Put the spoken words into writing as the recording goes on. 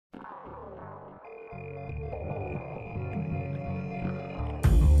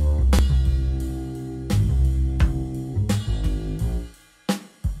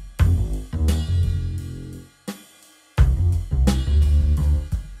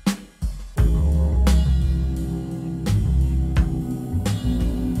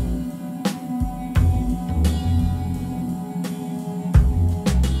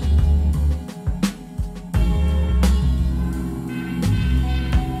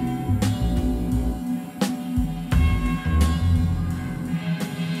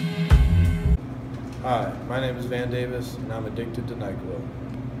Hi, my name is Van Davis, and I'm addicted to NyQuil.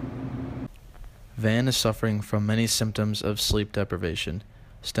 Van is suffering from many symptoms of sleep deprivation,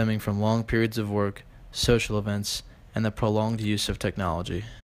 stemming from long periods of work, social events, and the prolonged use of technology.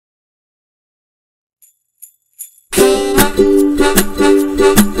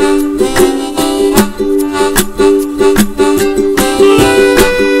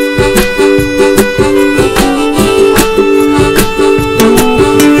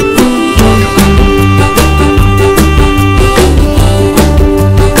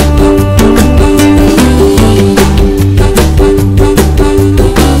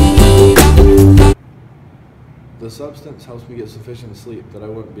 The substance helps me get sufficient sleep that I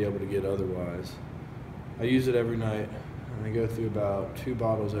wouldn't be able to get otherwise. I use it every night, and I go through about 2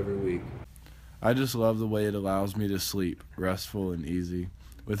 bottles every week. I just love the way it allows me to sleep, restful and easy.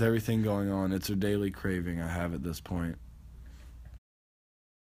 With everything going on, it's a daily craving I have at this point.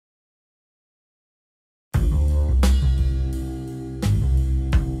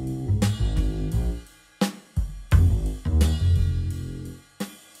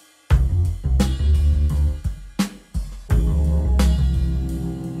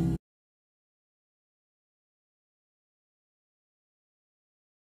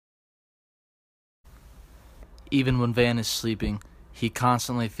 Even when Van is sleeping, he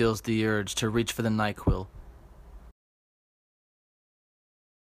constantly feels the urge to reach for the NyQuil.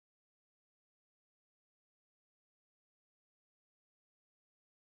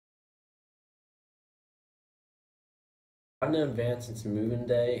 I've known Van since moving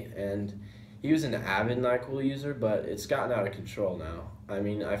day, and he was an avid NyQuil user, but it's gotten out of control now. I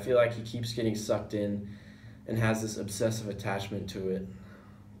mean, I feel like he keeps getting sucked in and has this obsessive attachment to it.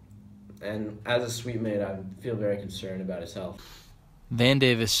 And as a suite mate, I feel very concerned about his health. Van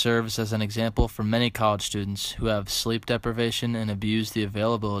Davis serves as an example for many college students who have sleep deprivation and abuse the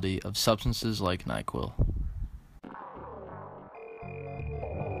availability of substances like NyQuil.